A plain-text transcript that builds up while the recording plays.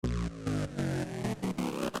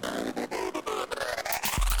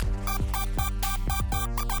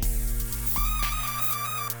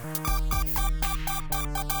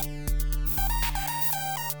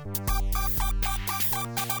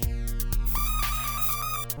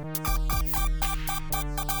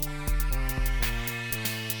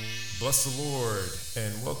Bless the Lord,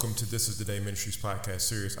 and welcome to This is the Day Ministries podcast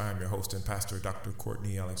series. I am your host and pastor, Dr.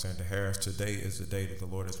 Courtney Alexander Harris. Today is the day that the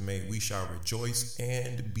Lord has made. We shall rejoice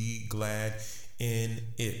and be glad in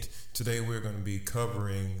it. Today we're going to be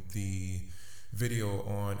covering the video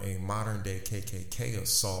on a modern day KKK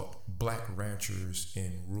assault. Black ranchers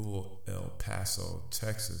in rural El Paso,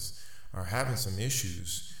 Texas are having some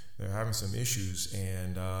issues. They're having some issues,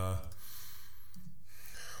 and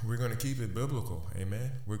we're going to keep it biblical.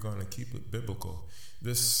 Amen. We're going to keep it biblical.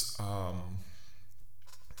 This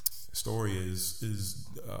story is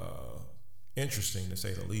interesting, to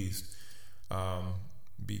say the least,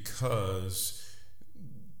 because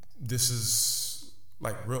this is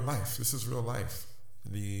like real life. This is real life.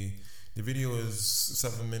 The video is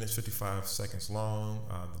 7 minutes, 55 seconds long.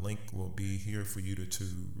 The link will be here for you to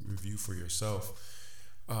review for yourself.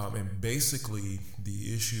 And basically,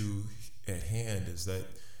 the issue at hand is that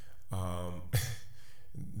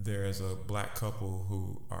there's a black couple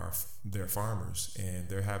who they're farmers, and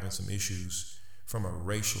they're having some issues from a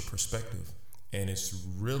racial perspective. And it's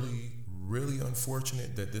really, really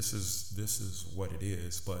unfortunate that this is what it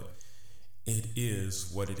is, but it is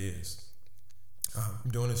what it is. I'm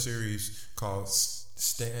doing a series called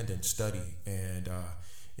Stand and Study, and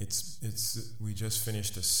we just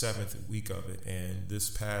finished the 7th week of it, and this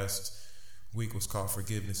past week was called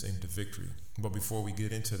Forgiveness into Victory. But before we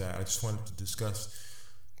get into that, I just wanted to discuss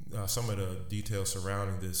some of the details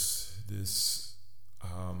surrounding this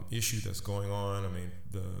issue that's going on. I mean,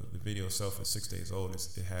 the video itself is 6 days old.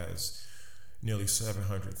 It has nearly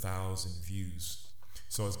 700,000 views,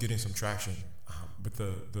 so it's getting some traction. But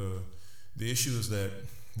the issue is that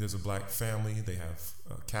there's a black family. They have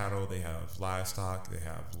cattle, they have livestock, they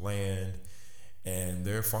have land, and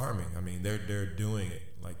they're farming. I mean, they're doing it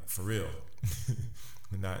like for real.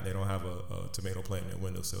 They don't have a tomato plant in their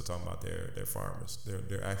windowsill talking about they're farmers.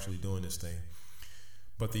 They're actually doing this thing.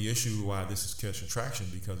 But the issue why this is catching traction,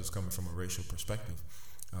 because it's coming from a racial perspective.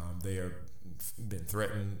 They are been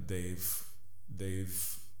threatened.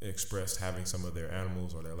 They've expressed having some of their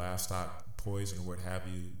animals or their livestock poisoned, what have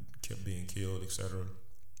you, kept being killed, etc.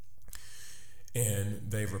 And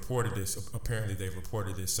they've reported this. Apparently, they've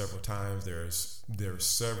reported this several times. There are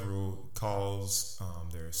several calls.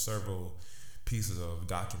 There are several pieces of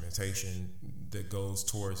documentation that goes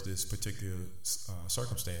towards this particular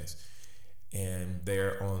circumstance, and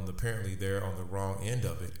apparently they're on the wrong end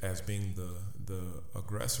of it as being the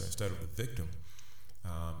aggressor instead of the victim.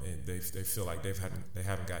 And they feel like they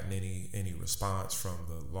haven't gotten any response from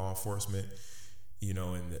the law enforcement. You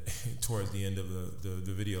know, and towards the end of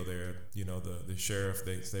the video there, you know, the sheriff,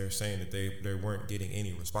 they're saying that they weren't getting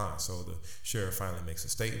any response. So the sheriff finally makes a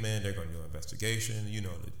statement. They're going to do an investigation, you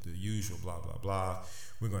know, the usual blah, blah, blah.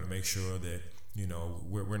 We're going to make sure that, you know,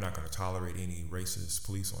 we're not going to tolerate any racist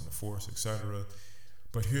police on the force, etc.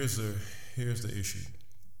 But here's the issue.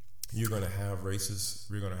 You're going to have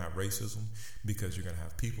racism because you're going to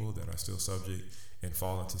have people that are still subject and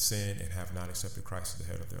fall into sin and have not accepted Christ as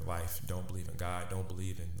the head of their life, don't believe in God, don't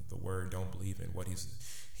believe in the word, don't believe in what he's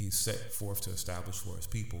set forth to establish for his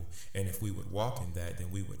people. And if we would walk in that,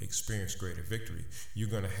 then we would experience greater victory. You're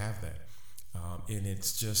going to have that. And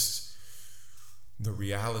it's just the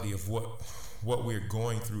reality of what we're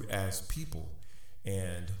going through as people.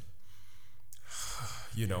 And,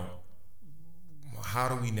 you know, how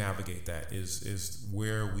do we navigate that is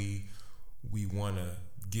where we want to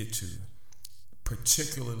get to,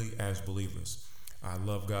 particularly as believers. I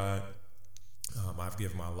love God. I've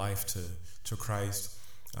given my life to Christ.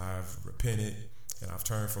 I've repented and I've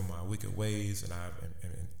turned from my wicked ways, and I'm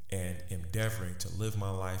endeavoring to live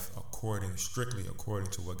my life strictly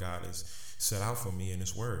according to what God has set out for me in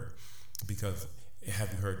His Word. Because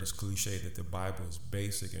have you heard this cliche that the Bible is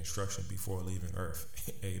basic instruction before leaving earth?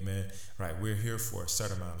 Amen. Right. We're here for a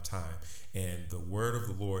set amount of time, and the word of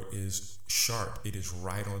the Lord is sharp. It is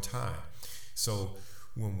right on time. So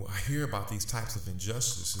when I hear about these types of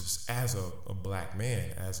injustices as a black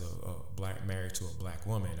man, as a black married to a black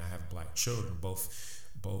woman, I have black children,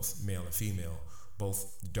 both male and female,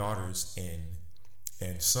 both daughters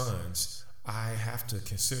and sons. I have to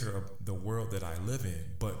consider the world that I live in,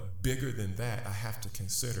 but bigger than that, I have to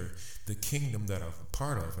consider the kingdom that I'm a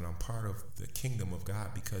part of, and I'm part of the kingdom of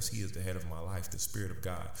God because He is the head of my life. The Spirit of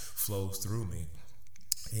God flows through me.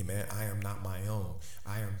 Amen. I am not my own.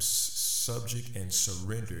 I am subject and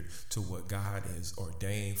surrendered to what God has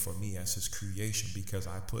ordained for me as His creation because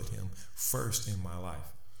I put Him first in my life.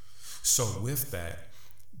 So with that,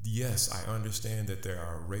 yes, I understand that there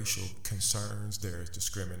are racial concerns, there is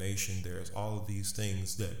discrimination, there's all of these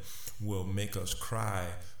things that will make us cry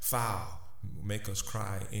foul make us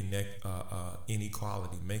cry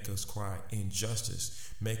inequality, make us cry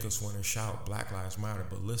injustice, make us want to shout Black Lives Matter.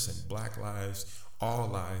 But listen, Black lives, all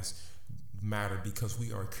lives matter, because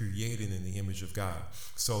we are created in the image of God.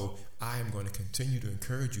 So I am going to continue to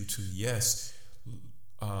encourage you to, yes,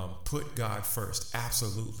 put God first.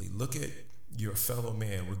 Absolutely. Look at your fellow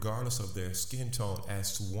man, regardless of their skin tone,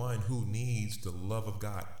 as to one who needs the love of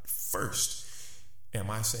God first. Am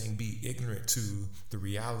I saying be ignorant to the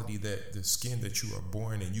reality that the skin that you are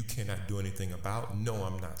born and you cannot do anything about? No,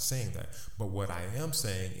 I'm not saying that. But what I am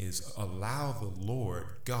saying is allow the Lord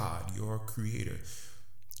God, your creator,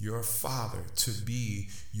 your Father, to be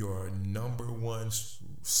your number one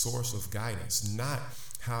source of guidance, not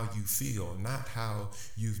how you feel, not how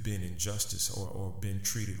you've been injustice or been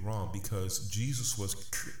treated wrong, because Jesus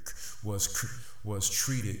was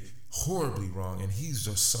treated horribly wrong, and he's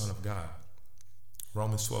the Son of God.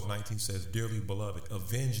 Romans 12:19 says, "Dearly beloved,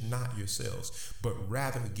 avenge not yourselves, but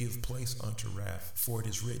rather give place unto wrath. For it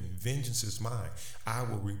is written, vengeance is mine, I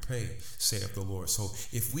will repay, saith the Lord." So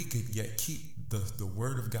if we could yet keep the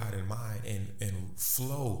word of God in mind and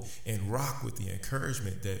flow and rock with the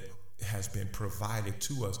encouragement that has been provided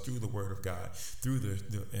to us through the word of God, through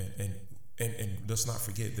and let's not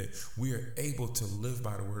forget that we are able to live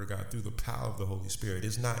by the word of God through the power of the Holy Spirit.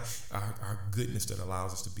 It's not our goodness that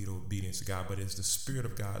allows us to be obedient to God, but it's the Spirit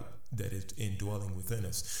of God that is indwelling within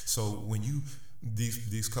us. So when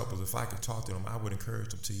these couples, if I could talk to them, I would encourage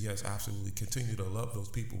them to, yes, absolutely continue to love those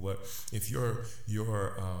people. But if you're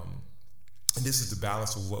and this is the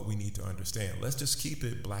balance of what we need to understand. Let's just keep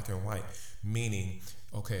it black and white, meaning,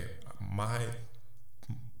 okay, my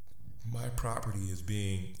property is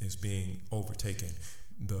being overtaken.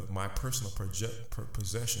 My personal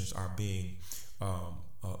possessions are being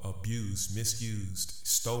abused, misused,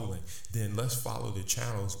 stolen. Then let's follow the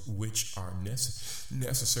channels which are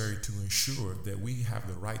necessary to ensure that we have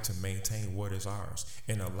the right to maintain what is ours,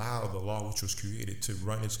 and allow the law which was created to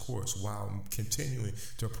run its course, while continuing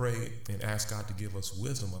to pray and ask God to give us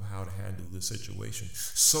wisdom of how to handle the situation,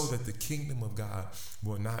 so that the kingdom of God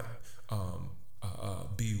will not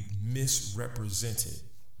be misrepresented.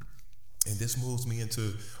 And this moves me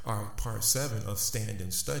into our part 7 of Stand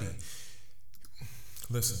and Study.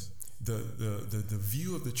 Listen, the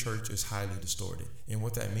view of the church is highly distorted. And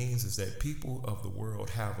what that means is that people of the world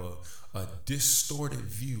have a distorted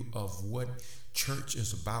view of what church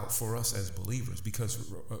is about for us as believers. Because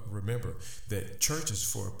remember that church is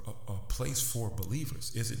for a place for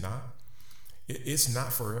believers, is it not? It's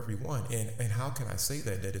not for everyone. And how can I say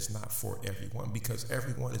that it's not for everyone? Because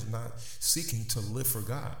everyone is not seeking to live for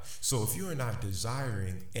God. So if you are not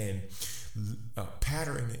desiring and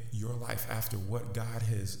patterning your life after what God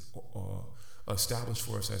has established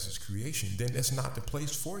for us as his creation, then that's not the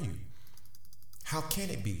place for you. How can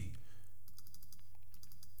it be?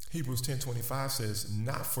 Hebrews 10:25 says,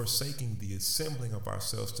 "Not forsaking the assembling of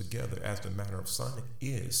ourselves together as the manner of some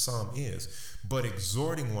is, but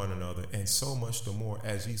exhorting one another, and so much the more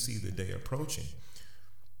as ye see the day approaching."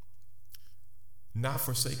 Not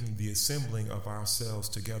forsaking the assembling of ourselves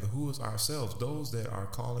together. Who is ourselves? Those that are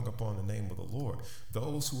calling upon the name of the Lord.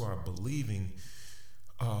 Those who are believing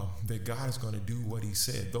that God is going to do what he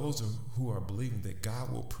said. Those who are believing that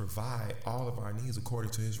God will provide all of our needs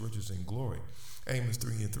according to his riches and glory. Amos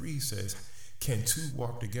 3:3 says, "Can two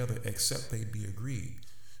walk together except they be agreed?"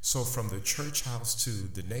 So from the church house to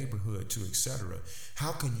the neighborhood to etc.,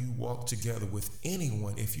 how can you walk together with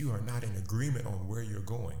anyone if you are not in agreement on where you're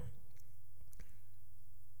going?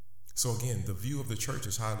 So again, the view of the church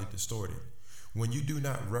is highly distorted. When you do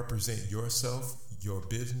not represent yourself, your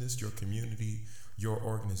business, your community, your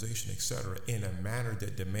organization, etc., in a manner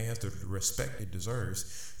that demands the respect it deserves,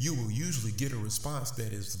 you will usually get a response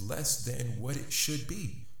that is less than what it should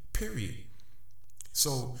be, period.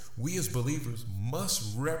 So we as believers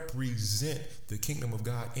must represent the kingdom of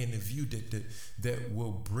God in the view that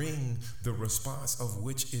will bring the response of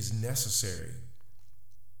which is necessary.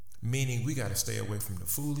 Meaning we got to stay away from the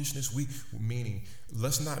foolishness. Meaning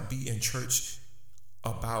let's not be in church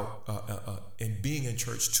about and being in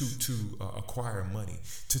church to acquire money,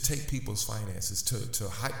 to take people's finances, to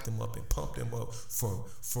hype them up and pump them up for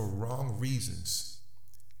wrong reasons,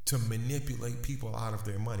 to manipulate people out of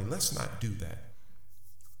their money. Let's not do that.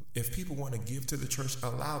 If people want to give to the church,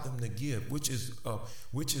 allow them to give, which is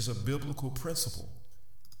a biblical principle.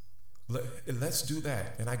 Let's do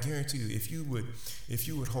that. And I guarantee you, if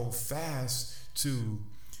you would hold fast to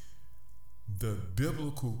the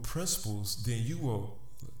biblical principles, then you will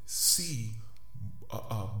see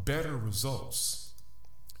better results.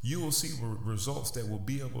 You will see results that will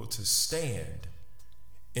be able to stand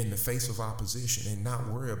in the face of opposition and not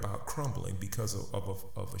worry about crumbling because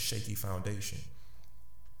of a shaky foundation.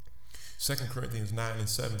 2 Corinthians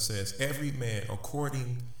 9:7 says, every man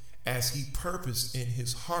according as he purposed in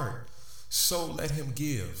his heart, so let him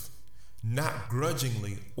give, not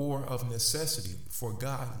grudgingly or of necessity, for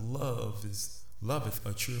God loveth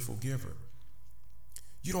a cheerful giver.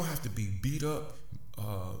 You don't have to be beat up,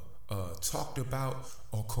 talked about,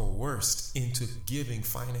 or coerced into giving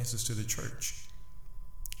finances to the church.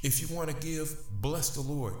 If you want to give, bless the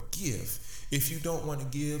Lord, give. If you don't want to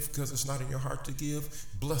give because it's not in your heart to give,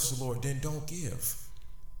 bless the Lord, then don't give.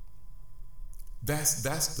 That's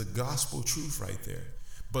the gospel truth right there.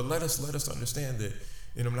 But let us understand that,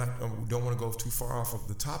 and I don't want to go too far off of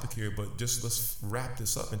the topic here, but just let's wrap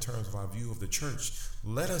this up in terms of our view of the church.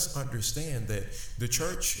 Let us understand that the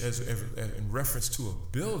church, as in reference to a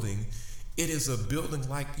building, it is a building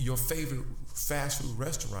like your favorite fast food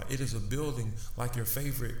restaurant. It is a building like your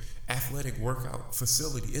favorite athletic workout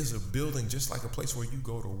facility. It is a building just like a place where you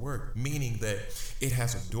go to work, meaning that it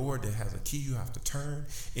has a door that has a key you have to turn.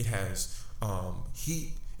 It has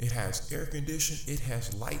heat. It has air conditioning. It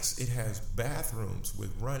has lights. It has bathrooms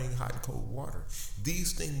with running hot and cold water.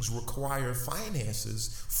 These things require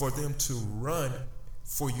finances for them to run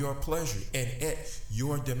for your pleasure and at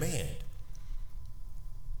your demand.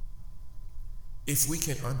 If we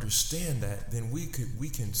can understand that, then we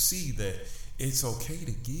can see that it's okay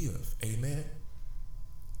to give. Amen.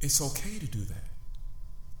 It's okay to do that.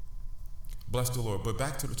 Bless the Lord. But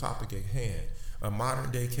back to the topic at hand, a modern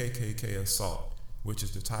day KKK assault, which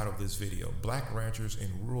is the title of this video. Black ranchers in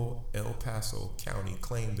rural El Paso County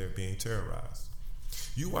claim they're being terrorized.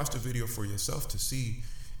 You watch the video for yourself to see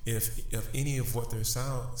if any of what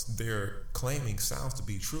they're claiming sounds to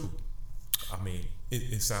be true. I mean,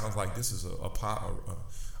 it sounds like this is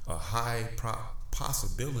a high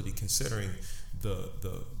possibility considering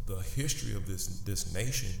the history of this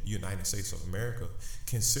nation, United States of America,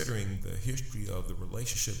 considering the history of the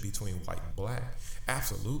relationship between white and black.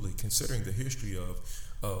 Absolutely, considering the history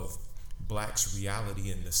of blacks'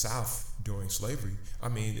 reality in the South during slavery. I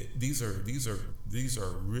mean, these are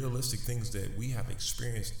realistic things that we have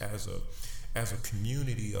experienced as a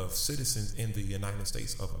community of citizens in the United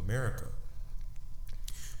States of America.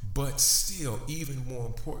 But still, even more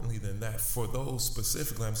importantly than that, for those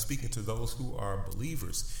specifically, I'm speaking to those who are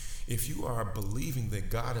believers. If you are believing that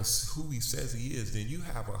God is who he says he is, then you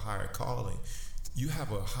have a higher calling. You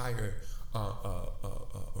have a higher a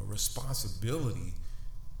responsibility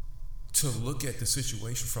to look at the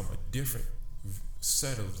situation from a different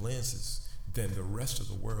set of lenses than the rest of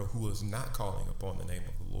the world who is not calling upon the name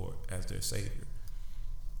of the Lord as their Savior.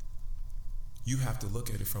 You have to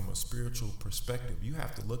look at it from a spiritual perspective. You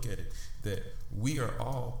have to look at it that we are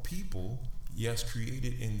all people, yes,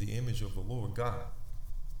 created in the image of the Lord God,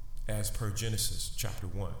 as per Genesis chapter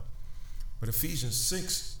 1. But Ephesians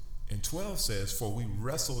 6:12 says, for we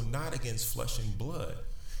wrestle not against flesh and blood,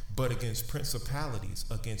 but against principalities,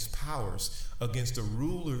 against powers, against the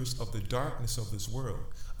rulers of the darkness of this world,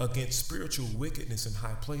 against spiritual wickedness in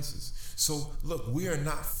high places. So look, we are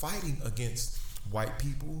not fighting against white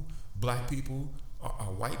people, black people.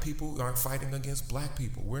 White people aren't fighting against black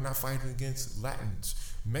people. We're not fighting against Latins,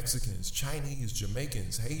 Mexicans, Chinese,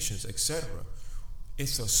 Jamaicans, Haitians, etc.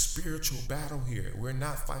 It's a spiritual battle here. We're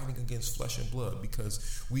not fighting against flesh and blood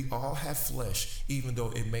because we all have flesh, even though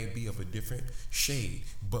it may be of a different shade,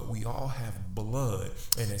 but we all have blood,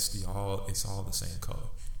 and it's all the same color.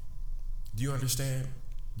 Do you understand?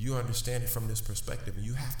 You understand it from this perspective, and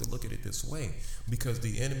you have to look at it this way because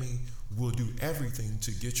the enemy will do everything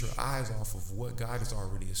to get your eyes off of what God has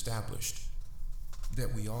already established,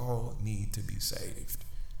 that we all need to be saved.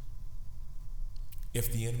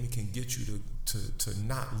 If the enemy can get you to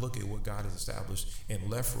not look at what God has established and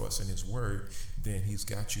left for us in his word, then he's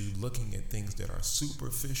got you looking at things that are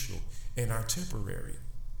superficial and are temporary.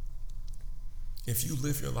 If you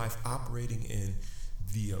live your life operating in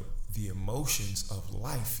the emotions of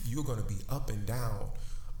life, you're going to be up and down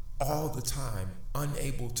all the time,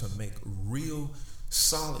 unable to make real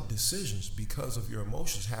solid decisions because of your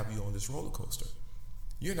emotions have you on this roller coaster.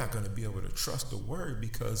 You're not going to be able to trust the word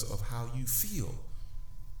because of how you feel.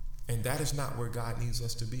 And that is not where God needs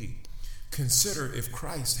us to be. Consider if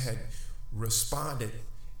Christ had responded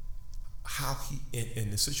how he,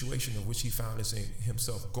 in the situation in which he found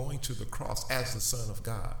himself going to the cross as the Son of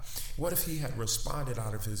God. What if he had responded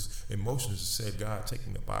out of his emotions and said, God, take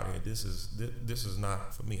me up out of here. This is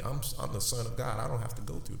not for me. I'm the Son of God. I don't have to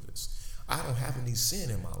go through this. I don't have any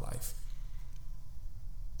sin in my life.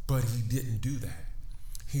 But he didn't do that.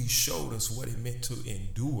 He showed us what it meant to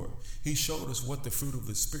endure. He showed us what the fruit of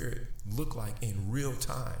the Spirit looked like in real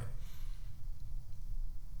time,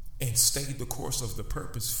 and stayed the course of the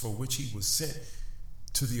purpose for which he was sent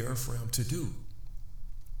to the earth realm to do.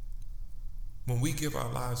 When we give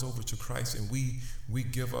our lives over to Christ and we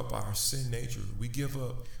give up our sin nature, we give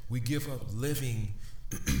up living,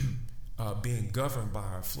 being governed by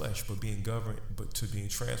our flesh, but to being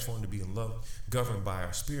transformed, to being loved, governed by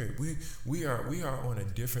our spirit. We are on a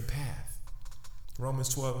different path.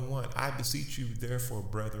 Romans 12:1. I beseech you, therefore,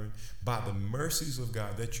 brethren, by the mercies of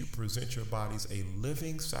God, that you present your bodies a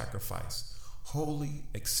living sacrifice, holy,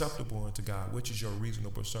 acceptable unto God, which is your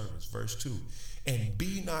reasonable service. Verse 2. And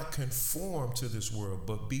be not conformed to this world,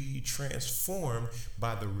 but be ye transformed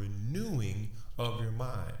by the renewing of your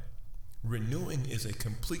mind. Renewing is a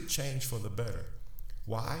complete change for the better.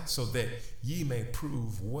 Why? So that ye may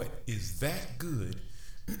prove what is that good,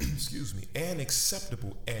 and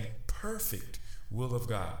acceptable and perfect will of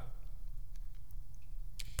God.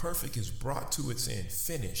 Perfect is brought to its end,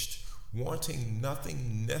 finished, wanting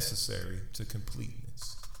nothing necessary to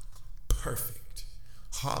completeness. Perfect.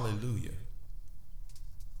 Hallelujah.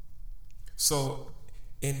 So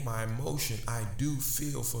in my emotion, I do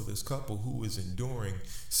feel for this couple who is enduring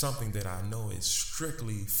something that I know is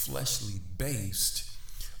strictly fleshly based.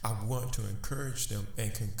 I want to encourage them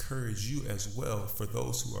and encourage you as well, for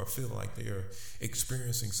those who are feeling like they are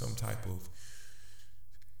experiencing some type of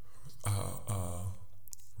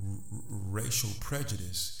racial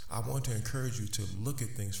prejudice. I want to encourage you to look at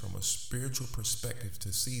things from a spiritual perspective,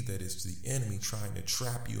 to see that it's the enemy trying to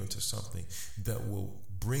trap you into something that will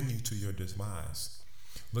bring you to your demise.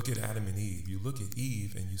 Look at Adam and Eve. You look at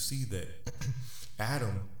Eve and you see that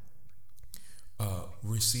Adam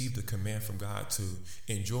received a command from God to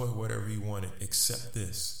enjoy whatever he wanted except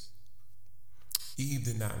this. Eve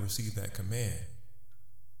did not receive that command.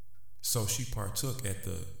 So she partook at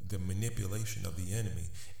the manipulation of the enemy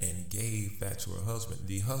and gave that to her husband.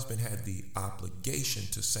 The husband had the obligation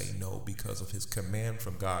to say no because of his command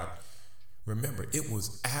from God. Remember, it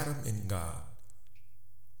was Adam and God.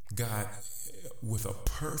 God with a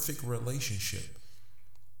perfect relationship.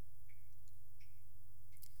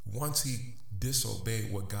 Once he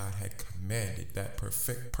disobeyed what God had commanded, that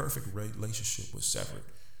perfect relationship was severed.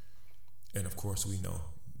 And of course, we know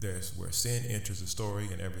there's where sin enters the story,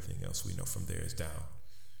 and everything else we know from there is down,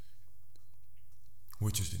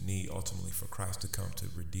 which is the need ultimately for Christ to come to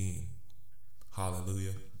redeem.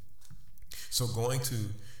 Hallelujah. So going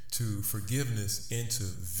to forgiveness into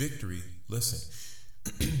victory, listen,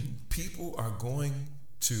 people are going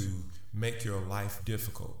to make your life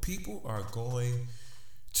difficult. People are going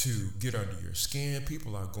to get under your skin.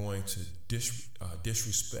 People are going to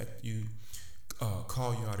disrespect you,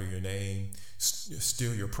 call you out of your name,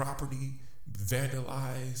 steal your property,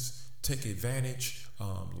 vandalize, take advantage,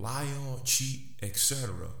 lie on, cheat,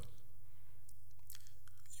 etc.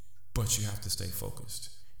 But you have to stay focused.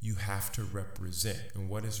 You have to represent. And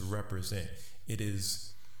what is represent? It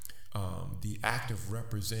is the act of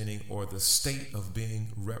representing, or the state of being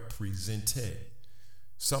represented.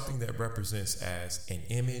 Something that represents as an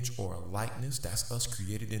image or a likeness, that's us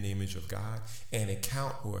created in the image of God, an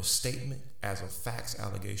account or a statement as a facts,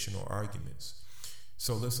 allegation, or arguments.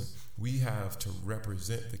 So listen, we have to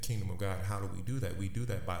represent the kingdom of God. How do we do that? We do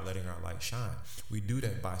that by letting our light shine. We do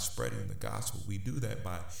that by spreading the gospel. We do that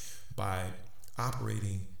by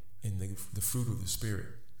operating in the fruit of the Spirit.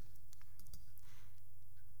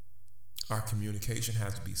 Our communication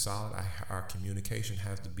has to be solid. Our communication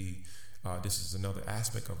has to be, this is another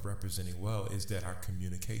aspect of representing well, is that our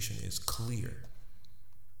communication is clear.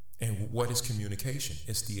 And what is communication?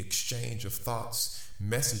 It's the exchange of thoughts,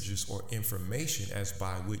 messages, or information as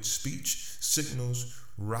by which speech, signals,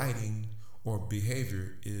 writing, or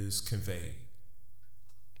behavior is conveyed.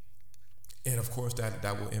 And of course,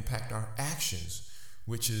 that will impact our actions,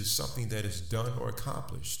 which is something that is done or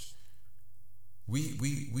accomplished. We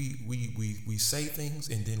say things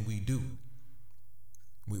and then we do.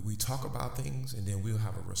 We talk about things and then we'll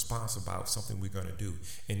have a response about something we're going to do.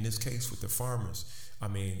 In this case with the farmers, I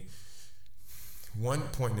mean, one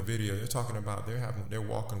point in the video, they're talking about they're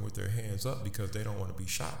walking with their hands up because they don't want to be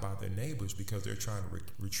shot by their neighbors, because they're trying to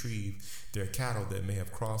retrieve their cattle that may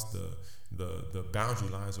have crossed the boundary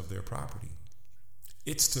lines of their property.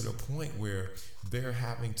 It's to the point where they're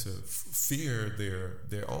having to fear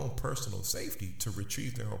their own personal safety to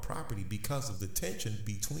retrieve their own property because of the tension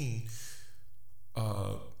between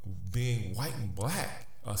being white and black,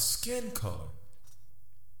 a skin color.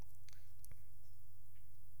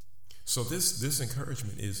 So this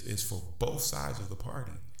encouragement is for both sides of the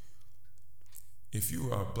party. If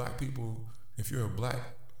you are black people, if you're a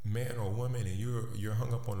black man or woman and you're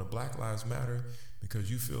hung up on the Black Lives Matter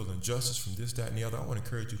because you feel injustice from this, that, and the other, I want to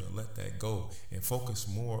encourage you to let that go and focus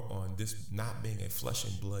more on this not being a flesh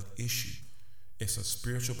and blood issue. It's a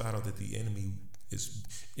spiritual battle that the enemy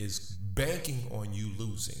is banking on you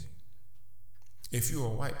losing. If you're a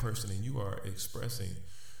white person and you are expressing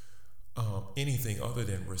anything other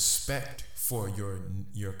than respect for your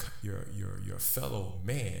fellow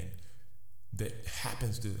man that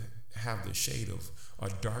happens to have the shade of a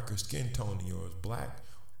darker skin tone than yours,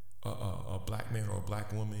 a black man or a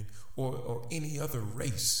black woman, or any other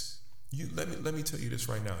race, let me tell you this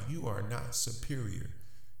right now: you are not superior.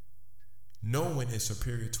 No one is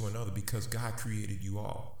superior to another because God created you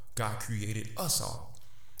all. God created us all,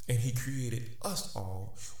 and He created us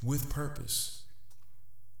all with purpose.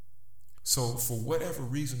 So for whatever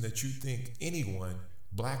reason that you think anyone,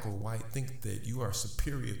 black or white, think that you are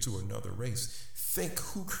superior to another race, think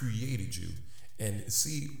who created you and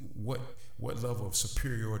see what level of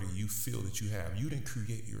superiority you feel that you have. You didn't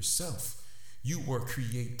create yourself. You were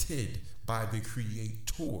created by the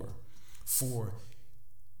Creator for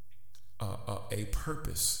a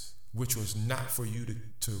purpose, which was not for you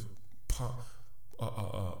to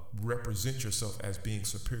represent yourself as being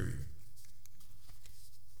superior.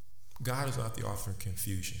 God is not the author of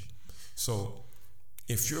confusion. So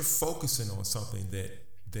if you're focusing on something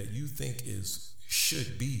that you think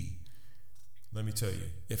should be, let me tell you,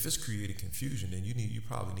 if it's creating confusion, then you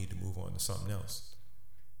probably need to move on to something else.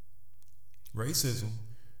 Racism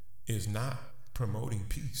is not promoting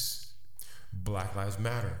peace. Black Lives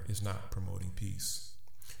Matter is not promoting peace.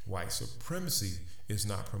 White supremacy is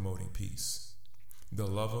not promoting peace. The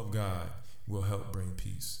love of God will help bring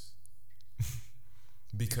peace.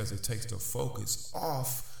 Because it takes the focus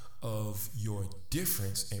off of your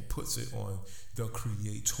difference and puts it on the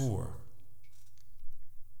Creator.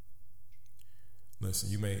 Listen,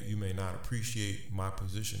 you may not appreciate my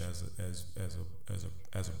position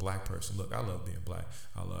as a black person. Look, I love being black.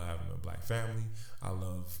 I love having a black family. I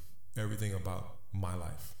love everything about my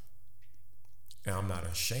life. And I'm not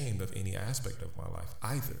ashamed of any aspect of my life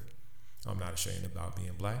either. I'm not ashamed about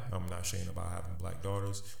being black. I'm not ashamed about having black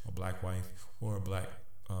daughters, a black wife, or black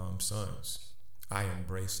sons. I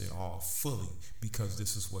embrace it all fully because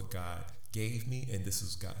this is what God gave me, and this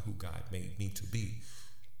is who God made me to be.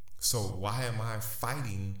 So why am I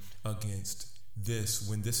fighting against this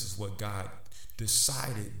when this is what God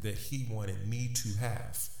decided that He wanted me to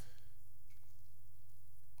have?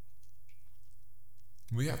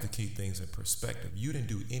 We have to keep things in perspective. You didn't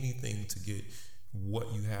do anything to get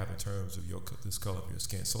what you have in terms of this color of your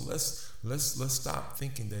skin. So let's stop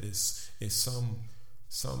thinking that it's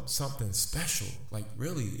something special. Like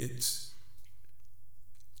really, it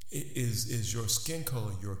is your skin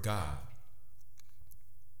color your God.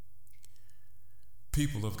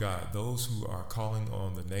 People of God, those who are calling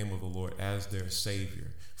on the name of the Lord as their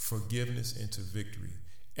Savior, forgiveness into victory.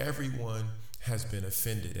 Everyone has been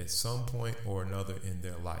offended at some point or another in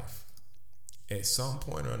their life. At some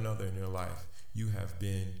point or another in your life, you have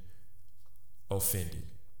been offended.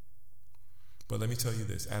 But let me tell you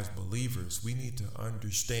this, as believers, we need to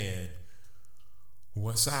understand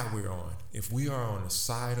what side we're on. If we are on the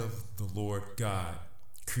side of the Lord God,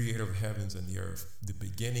 creator of heavens and the earth, the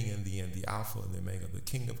beginning and the end, the Alpha and the Omega, the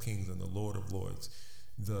King of Kings and the Lord of Lords,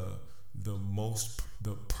 the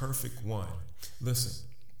perfect one. Listen,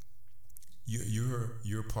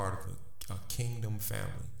 you're part of a kingdom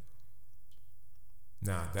family.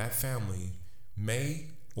 Now, that family may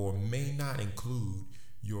or may not include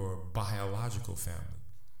your biological family.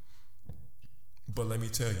 But let me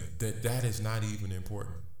tell you that is not even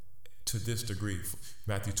important to this degree.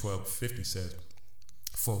 Matthew 12:50 says,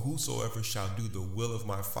 "For whosoever shall do the will of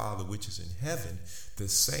my Father which is in heaven, the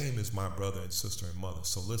same is my brother and sister and mother."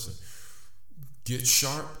 So listen, get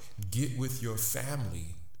sharp, get with your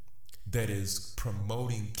family that is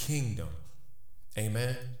promoting kingdom.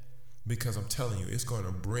 Amen. Because I'm telling you, it's going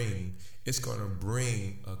to bring an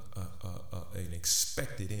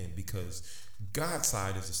expected end, because God's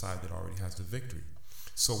side is the side that already has the victory.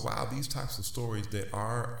 So while these types of stories that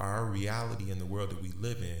are our reality in the world that we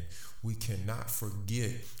live in, we cannot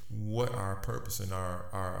forget what our purpose and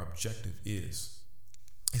our objective is.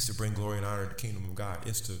 It's to bring glory and honor to the kingdom of God.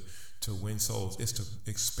 It's to win souls. It's to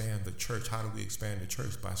expand the church. How do we expand the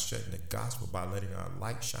church? By shedding the gospel, by letting our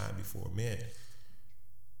light shine before men.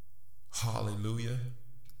 Hallelujah.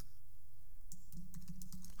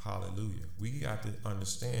 Hallelujah. We got to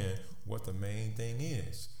understand what the main thing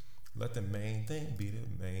is. Let the main thing be the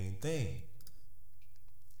main thing.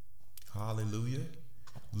 Hallelujah.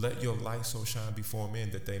 Let your light so shine before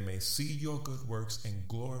men that they may see your good works and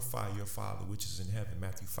glorify your Father which is in heaven.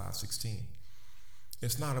 Matthew 5:16.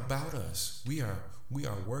 It's not about us. We are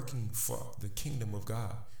working for the kingdom of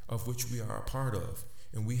God, of which we are a part of.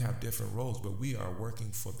 And we have different roles, but we are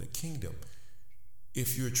working for the kingdom.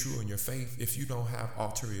 If you're true in your faith, if you don't have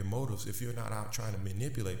ulterior motives, if you're not out trying to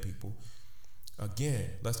manipulate people, again,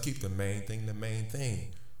 let's keep the main thing the main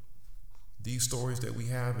thing. These stories that we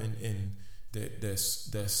have in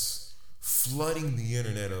that's flooding the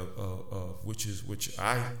internet of which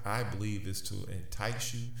I believe is to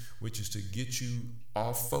entice you, which is to get you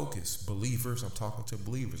off focus. Believers, I'm talking to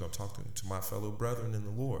believers, I'm talking to my fellow brethren in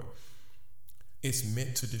the Lord. It's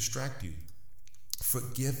meant to distract you.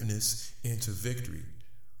 Forgiveness into victory.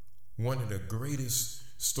 One of the greatest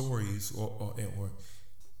stories, or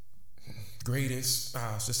greatest,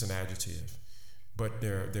 it's just an adjective, but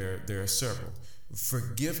there are several.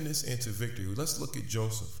 Forgiveness into victory. Let's look at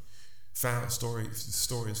Joseph. The story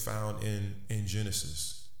is found in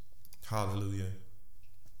Genesis. Hallelujah.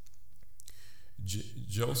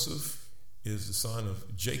 Joseph is the son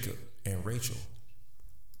of Jacob and Rachel.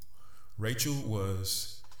 Rachel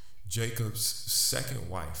was Jacob's second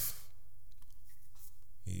wife.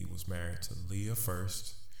 He was married to Leah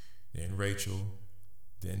first, then Rachel,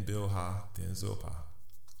 then Bilhah, then Zilpah.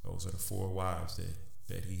 Those are the 4 wives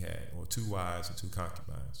that he had, or 2 wives and 2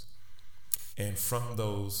 concubines. And from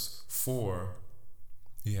those 4,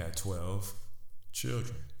 he had 12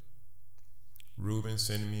 children. Reuben,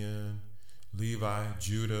 Simeon, Levi,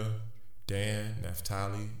 Judah, Dan,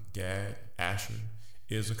 Naphtali, Gad, Asher,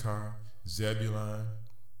 Issachar, Zebulun,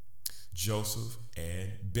 Joseph,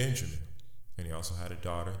 and Benjamin. And he also had a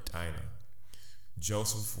daughter, Dinah.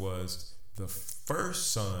 Joseph was the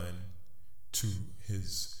first son to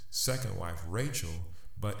his second wife, Rachel,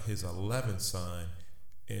 but his 11th son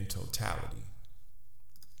in totality.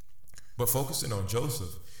 But focusing on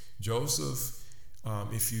Joseph,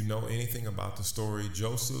 if you know anything about the story,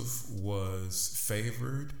 Joseph was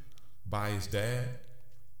favored by his dad.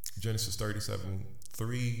 Genesis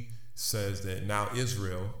 37:3 says that now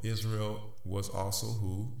Israel was also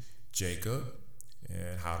who? Jacob.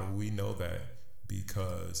 And how do we know that?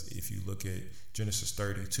 Because if you look at Genesis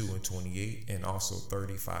 32:28 and also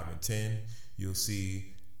 35:10, you'll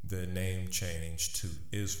see the name change to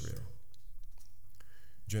Israel.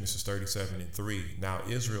 Genesis 37:3. Now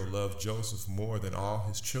Israel loved Joseph more than all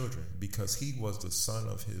his children because he was the son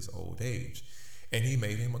of his old age, and he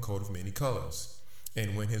made him a coat of many colors.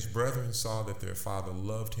 And when his brethren saw that their father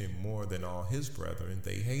loved him more than all his brethren,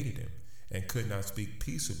 they hated him and could not speak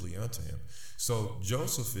peaceably unto him. So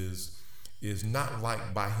Joseph is not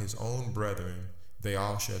liked by his own brethren. They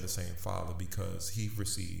all share the same father because he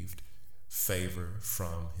received favor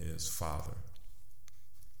from his father.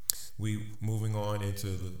 Moving on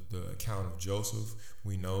into the account of Joseph,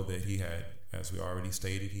 we know that he had, as we already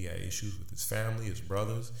stated, he had issues with his family, his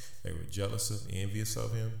brothers. They were jealous of, envious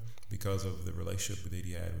of him because of the relationship that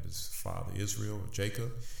he had with his father Israel, or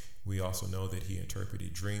Jacob. We also know that he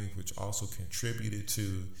interpreted dreams, which also contributed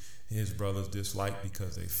to his brothers' dislike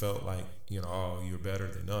because they felt like, oh, you're better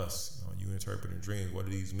than us. You interpreting dreams. What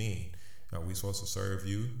do these mean? Are we supposed to serve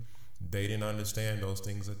you? They didn't understand those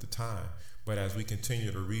things at the time. But as we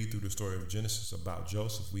continue to read through the story of Genesis about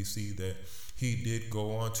Joseph, we see that he did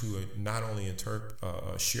go on to not only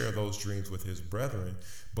share those dreams with his brethren,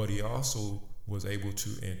 but he also was able to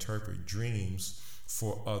interpret dreams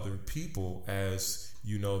for other people. As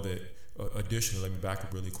you know that, additionally, let me back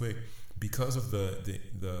up really quick, because of the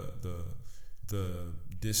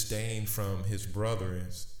disdain from his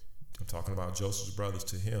brothers, I'm talking about Joseph's brothers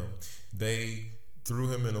to him, they threw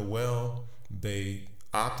him in a well. They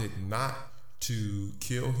opted not to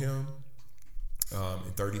kill him.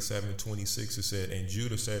 In 37:26 it said, and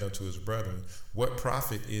Judah said unto his brethren, what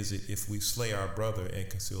profit is it if we slay our brother and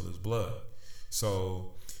conceal his blood?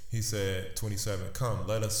 So he said, 27, come,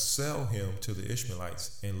 let us sell him to the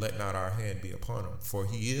Ishmaelites, and let not our hand be upon him, for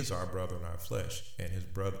he is our brother in our flesh. And his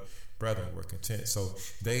brethren were content. So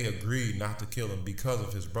they agreed not to kill him because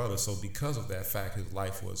of his brother. So because of that fact, his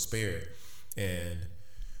life was spared. And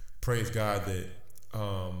praise God that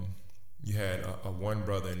you had a one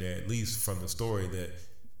brother in there, at least from the story, that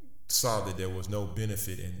saw that there was no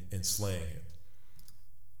benefit in slaying him.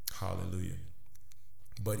 Hallelujah.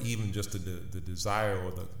 But even just the desire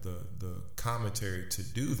or the commentary to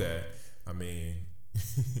do that, I mean,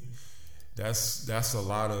 that's a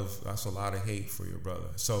lot of hate for your brother.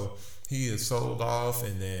 So he is sold off,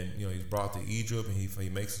 and then he's brought to Egypt, and he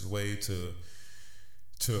makes his way to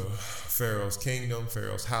Pharaoh's kingdom,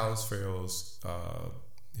 Pharaoh's house, Pharaoh's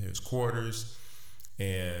his quarters,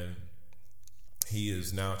 and he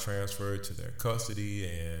is now transferred to their custody,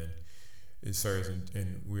 and it says,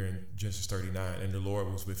 and we're in Genesis 39, and the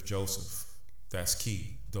Lord was with Joseph. That's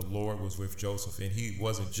key. The Lord was with Joseph, and he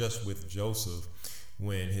wasn't just with Joseph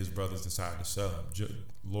when his brothers decided to sell him.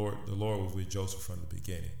 The Lord was with Joseph from the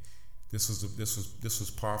beginning. This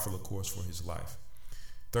was powerful, of course, for his life.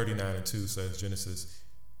 39:2 says, Genesis,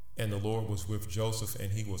 and the Lord was with Joseph,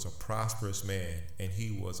 and he was a prosperous man, and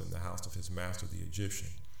he was in the house of his master, the Egyptian.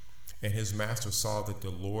 And his master saw that the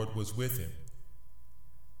Lord was with him.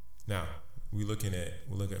 Now, we're looking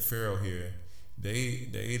at Pharaoh here.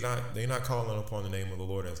 They not calling upon the name of the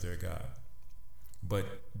Lord as their God. But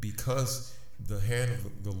because the hand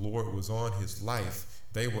of the Lord was on his life,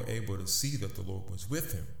 they were able to see that the Lord was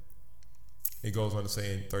with him. It goes on to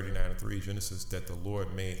say in 39:3, Genesis, that the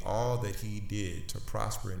Lord made all that he did to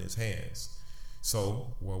prosper in his hands.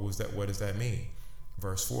 So what does that mean?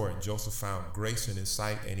 Verse 4, and Joseph found grace in his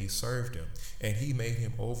sight, and he served him, and he made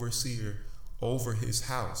him overseer over his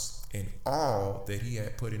house and all that he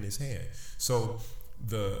had put in his hand. So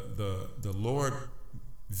the Lord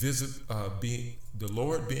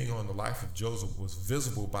being on the life of Joseph was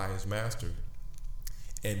visible by his master,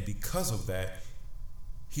 and because of that,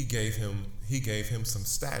 he gave him some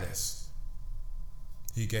status.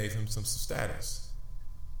 He gave him some status.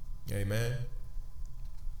 Amen.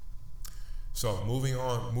 So moving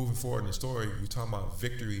forward in the story, we're talking about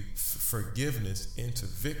victory, forgiveness into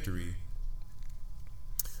victory.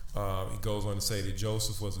 It goes on to say that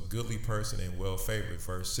Joseph was a goodly person and well favored,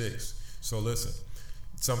 verse 6. So listen,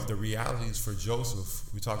 some of the realities for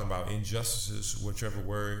Joseph, we're talking about injustices, whichever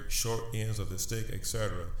word, short ends of the stick,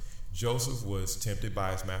 etc. Joseph was tempted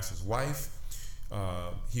by his master's wife.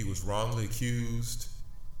 He was wrongly accused.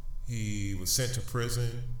 He was sent to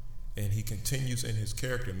prison, and he continues in his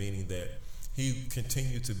character, meaning that he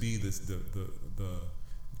continued to be the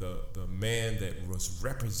man that was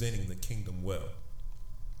representing the kingdom well.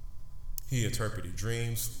 He interpreted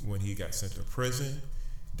dreams when he got sent to prison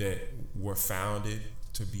that were founded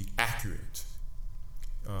to be accurate.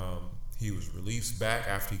 He was released back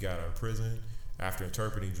after he got out of prison, after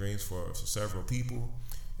interpreting dreams for several people,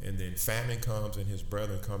 and then famine comes and his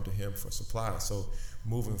brethren come to him for supplies. So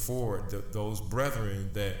moving forward, those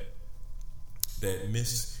brethren that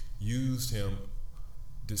misused him,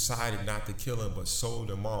 decided not to kill him but sold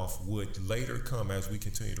him off, would later come, as we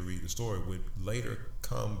continue to read the story, would later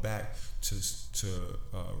come back to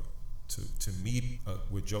meet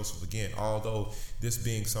with Joseph again. Although this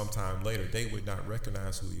being sometime later, they would not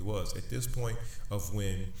recognize who he was. At this point of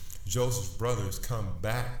when Joseph's brothers come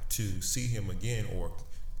back to see him again, or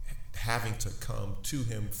having to come to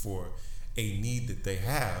him for a need that they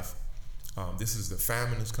have, this is the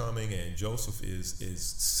famine is coming, and Joseph is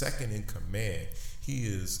second in command. He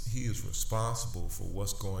is responsible for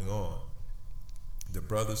what's going on. The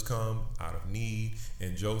brothers come out of need,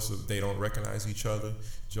 and Joseph, they don't recognize each other.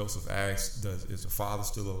 Joseph asks, is the father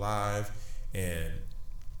still alive? And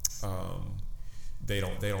they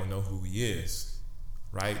don't know who he is,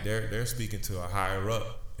 right? They're speaking to a higher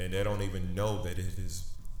up, and they don't even know that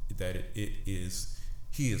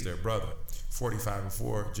he is their brother.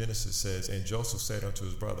 45:4, Genesis says, and Joseph said unto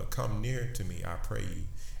his brother, come near to me, I pray you.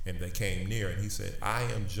 And they came near, and he said, I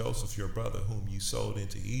am Joseph, your brother, whom you sold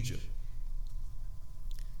into Egypt.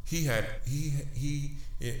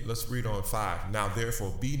 Let's read on 5. Now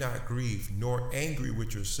therefore be not grieved, nor angry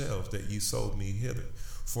with yourselves that ye sold me hither,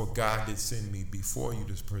 for God did send me before you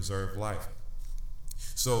to preserve life.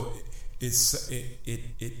 So it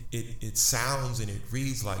sounds and it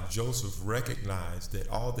reads like Joseph recognized that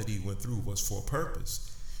all that he went through was for a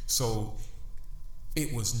purpose. So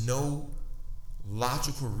it was no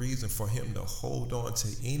logical reason for him to hold on to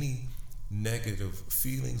any negative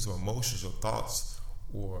feelings or emotions or thoughts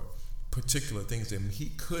or particular things that he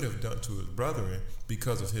could have done to his brethren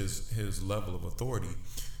because of his level of authority.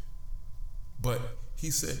 But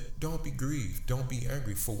he said, don't be grieved, don't be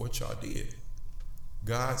angry for what y'all did.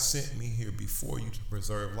 God sent me here before you to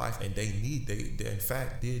preserve life, and they in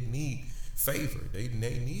fact did need favor. They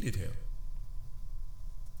needed him.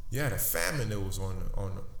 You had a famine that was on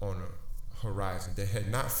the horizon that had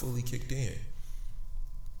not fully kicked in.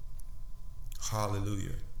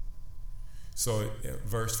 Hallelujah. So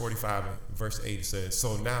verse 45 and verse 8 says,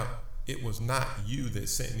 so now it was not you that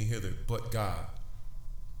sent me hither, but God.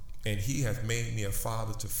 And he hath made me a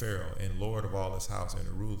father to Pharaoh, and Lord of all his house, and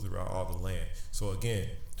a ruler throughout all the land. So again,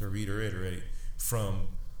 to reiterate, from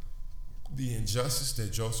the injustice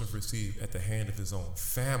that Joseph received at the hand of his own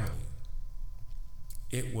family,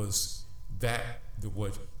 it was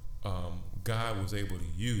what God was able to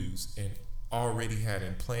use and already had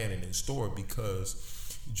in plan and in store,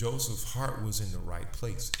 because Joseph's heart was in the right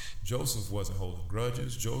place. Joseph wasn't holding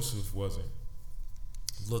grudges. Joseph wasn't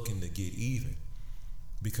looking to get even,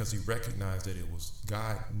 because he recognized that it was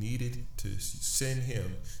God needed to send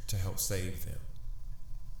him to help save them.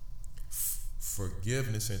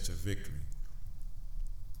 Forgiveness into victory.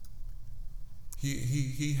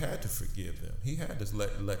 He had to forgive them. He had to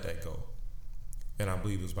let that go. And I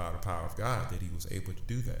believe it was by the power of God that he was able to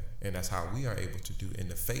do that. And that's how we are able to do in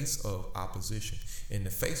the face of opposition, in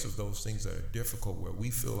the face of those things that are difficult, where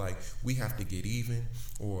we feel like we have to get even,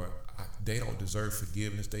 or they don't deserve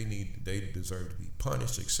forgiveness, they deserve to be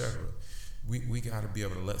punished, etc. We got to be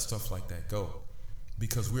able to let stuff like that go,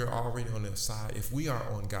 because we're already on their side. If we are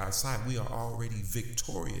on God's side, we are already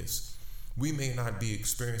victorious. We may not be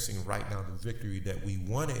experiencing right now the victory that we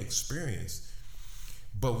want to experience,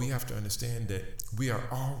 but we have to understand that we are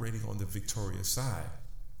already on the victorious side.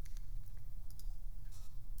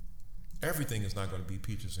 Everything is not going to be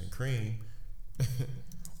peaches and cream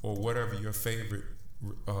or whatever your favorite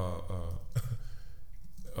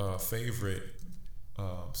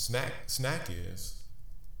snack is,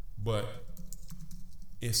 but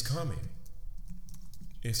it's coming.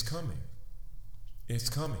 It's coming. It's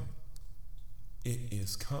coming. It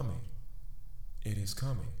is coming. It is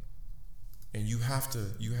coming. And you have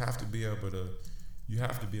to be able to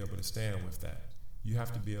stand with that. You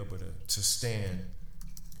have to be able to stand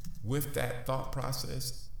with that thought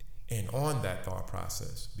process and on that thought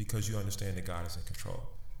process, because you understand that God is in control.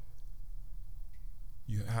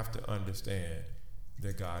 You have to understand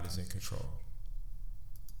that God is in control.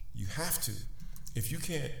 You have to. If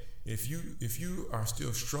you are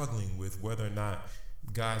still struggling with whether or not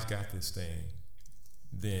God's got this thing,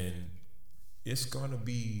 then it's going to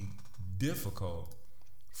be difficult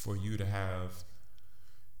for you to have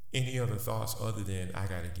any other thoughts other than, I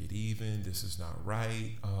got to get even, this is not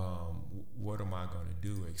right, what am I going to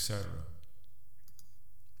do, etc.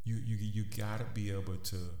 You got to be able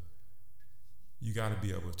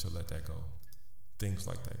to let that go. Things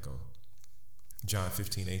like that go. John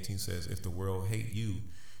 15:18 says, if the world hate you,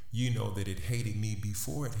 you know that it hated me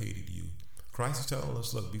before it hated you. Christ is telling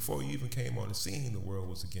us, look, before you even came on the scene, the world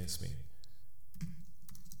was against me.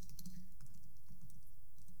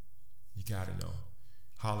 You got to know.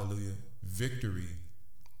 Hallelujah. Victory.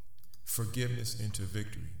 Forgiveness into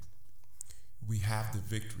victory. We have the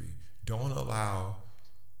victory. Don't allow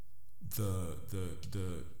the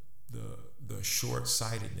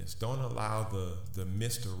short-sightedness. Don't allow the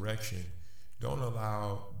misdirection. Don't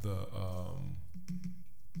allow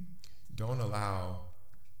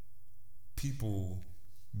people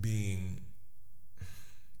being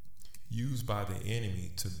used by the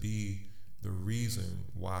enemy to be the reason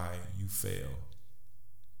why you fail.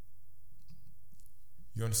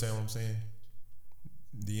 You understand what I'm saying?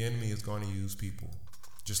 The enemy is going to use people,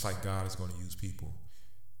 just like God is going to use people.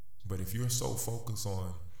 But if you're so focused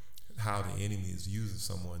on how the enemy is using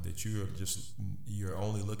someone that you're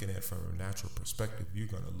only looking at from a natural perspective, you're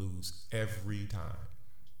going to lose every time.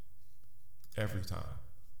 Every time.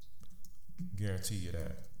 Guarantee you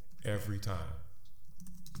that. Every time.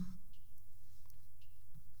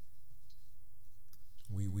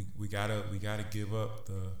 We gotta give up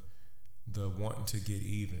the wanting to get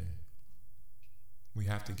even. We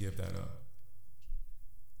have to give that up.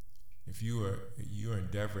 If you're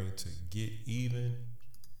endeavoring to get even,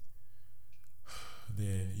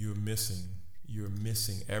 then you're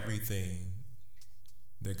missing everything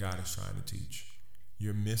that God is trying to teach.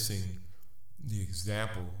 You're missing the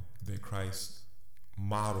example that Christ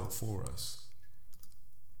modeled for us.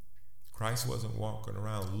 Christ wasn't walking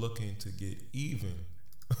around looking to get even.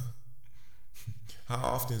 How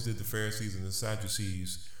often did the Pharisees and the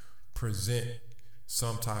Sadducees present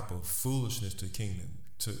some type of foolishness to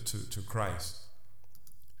Christ,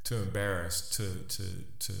 to embarrass, to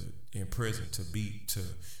imprison, to beat,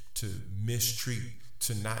 to mistreat,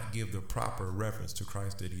 to not give the proper reverence to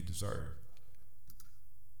Christ that he deserved?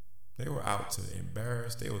 They were out to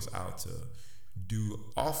embarrass. They was out to do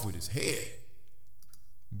off with his head,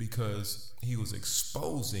 because he was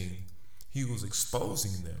exposing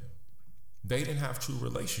them. They didn't have true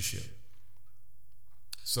relationship.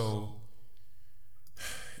 So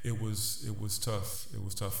it was tough. It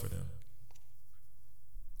was tough for them.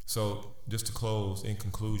 So just to close, in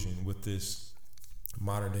conclusion, with this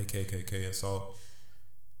modern day KKK assault,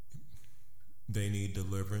 they need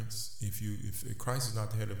deliverance. If Christ is not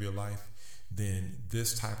the head of your life, then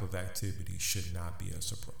this type of activity should not be a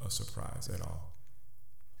surprise at all.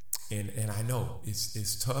 And I know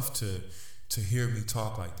it's tough to hear me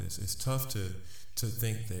talk like this. It's tough to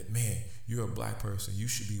think that, man, you're a black person, you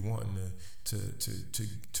should be wanting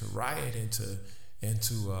to riot and and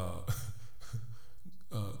to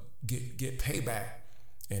get payback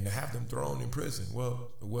and to have them thrown in prison.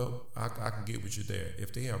 Well, I can get with you there.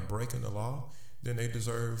 If they are breaking the law, then they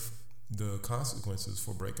deserve the consequences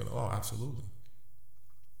for breaking the law. Absolutely.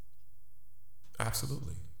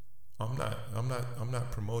 Absolutely. I'm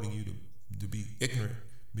not promoting you to be ignorant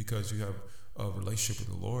because you have a relationship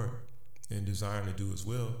with the Lord and desiring to do His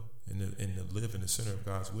will and to live in the center of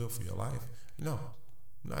God's will for your life. No,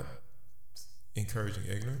 I'm not encouraging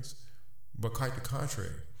ignorance, but quite the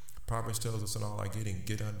contrary. Proverbs tells us in all our getting,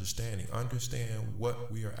 get understanding. Understand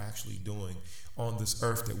what we are actually doing on this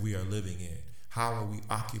earth that we are living in. How are we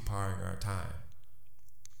occupying our time?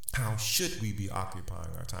 How should we be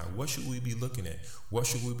occupying our time? What should we be looking at? What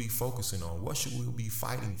should we be focusing on? What should we be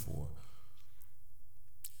fighting for?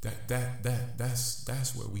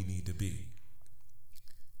 That's where we need to be.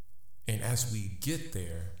 And as we get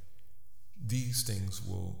there, these things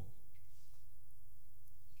will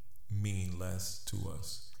mean less to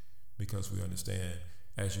us because we understand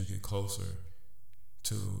as you get closer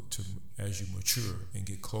to as you mature and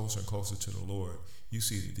get closer and closer to the Lord, you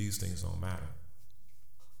see that these things don't matter.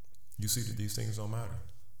 You see that these things don't matter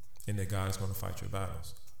and that God is going to fight your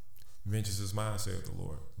battles. Vengeance is mine, saith the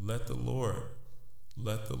Lord. Let the Lord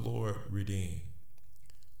redeem.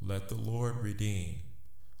 Let the Lord redeem.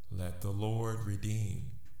 Let the Lord redeem.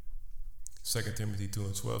 2 Timothy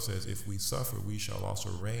 2:12 says, if we suffer, we shall also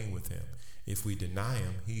reign with Him. If we deny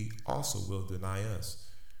Him, He also will deny us.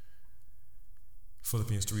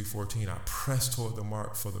 Philippians 3:14, I press toward the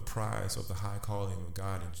mark for the prize of the high calling of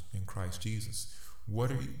God in Christ Jesus.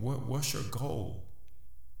 What's your goal?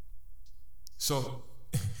 So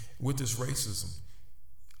with this racism,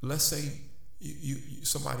 let's say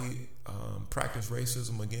somebody practiced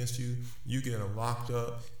racism against you, you get them locked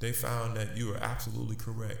up, they found that you are absolutely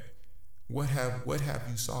correct. What have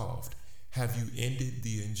you solved? Have you ended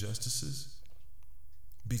the injustices?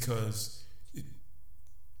 Because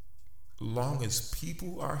long as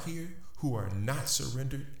people are here who are not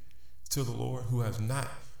surrendered to the Lord, who have not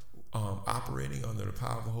operating under the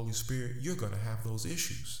power of the Holy Spirit, you're going to have those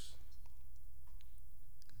issues.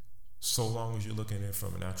 So long as you're looking at it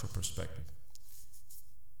from a natural perspective.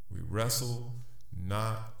 We wrestle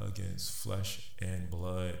not against flesh and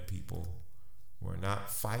blood, people. We're not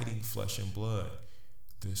fighting flesh and blood.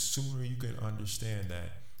 The sooner you can understand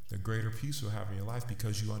that, the greater peace you'll have in your life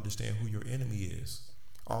because you understand who your enemy is.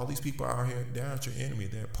 All these people out here, they're not your enemy.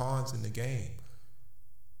 They're pawns in the game,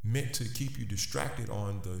 meant to keep you distracted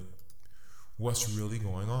on what's really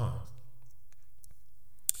going on.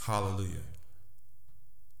 Hallelujah.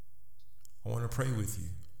 I want to pray with you.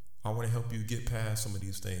 I want to help you get past some of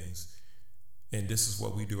these things. And this is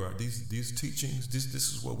what we do. These teachings, this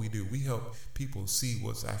is what we do. We help people see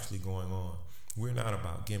what's actually going on. We're not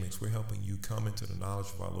about gimmicks. We're helping you come into the knowledge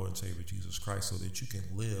of our Lord and Savior Jesus Christ so that you can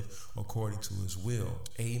live according to His will.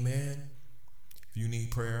 Amen. If you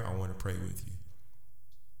need prayer, I want to pray with you.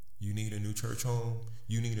 You need a new church home.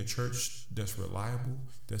 You need a church that's reliable,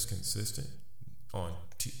 that's consistent on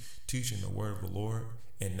teaching the word of the Lord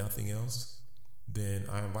and nothing else. Then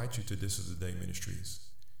I invite you to This Is the Day Ministries.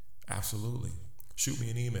 Absolutely. Shoot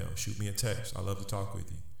me an email. Shoot me a text. I love to talk with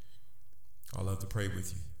you. I love to pray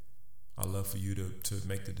with you. I love for you to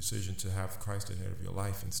make the decision to have Christ ahead of your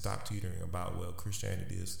life and stop teetering about, well,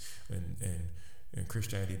 Christianity is and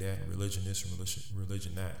Christianity that and religion this and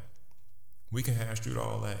religion that. We can hash through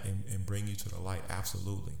all that and bring you to the light.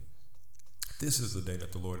 Absolutely. This is the day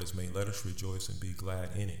that the Lord has made. Let us rejoice and be glad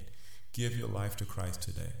in it. Give your life to Christ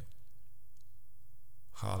today.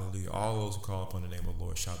 Hallelujah. All those who call upon the name of the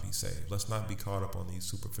Lord shall be saved. Let's not be caught up on these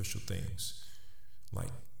superficial things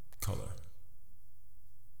like color.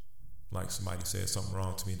 Like somebody said something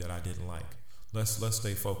wrong to me that I didn't like. Let's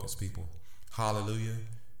stay focused, people. Hallelujah.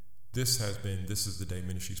 This is the Day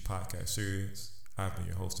Ministries podcast series. I've been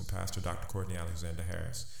your host and pastor, Dr. Courtney Alexander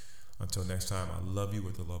Harris. Until next time, I love you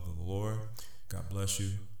with the love of the Lord. God bless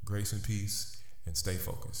you. Grace and peace, and stay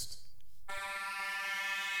focused.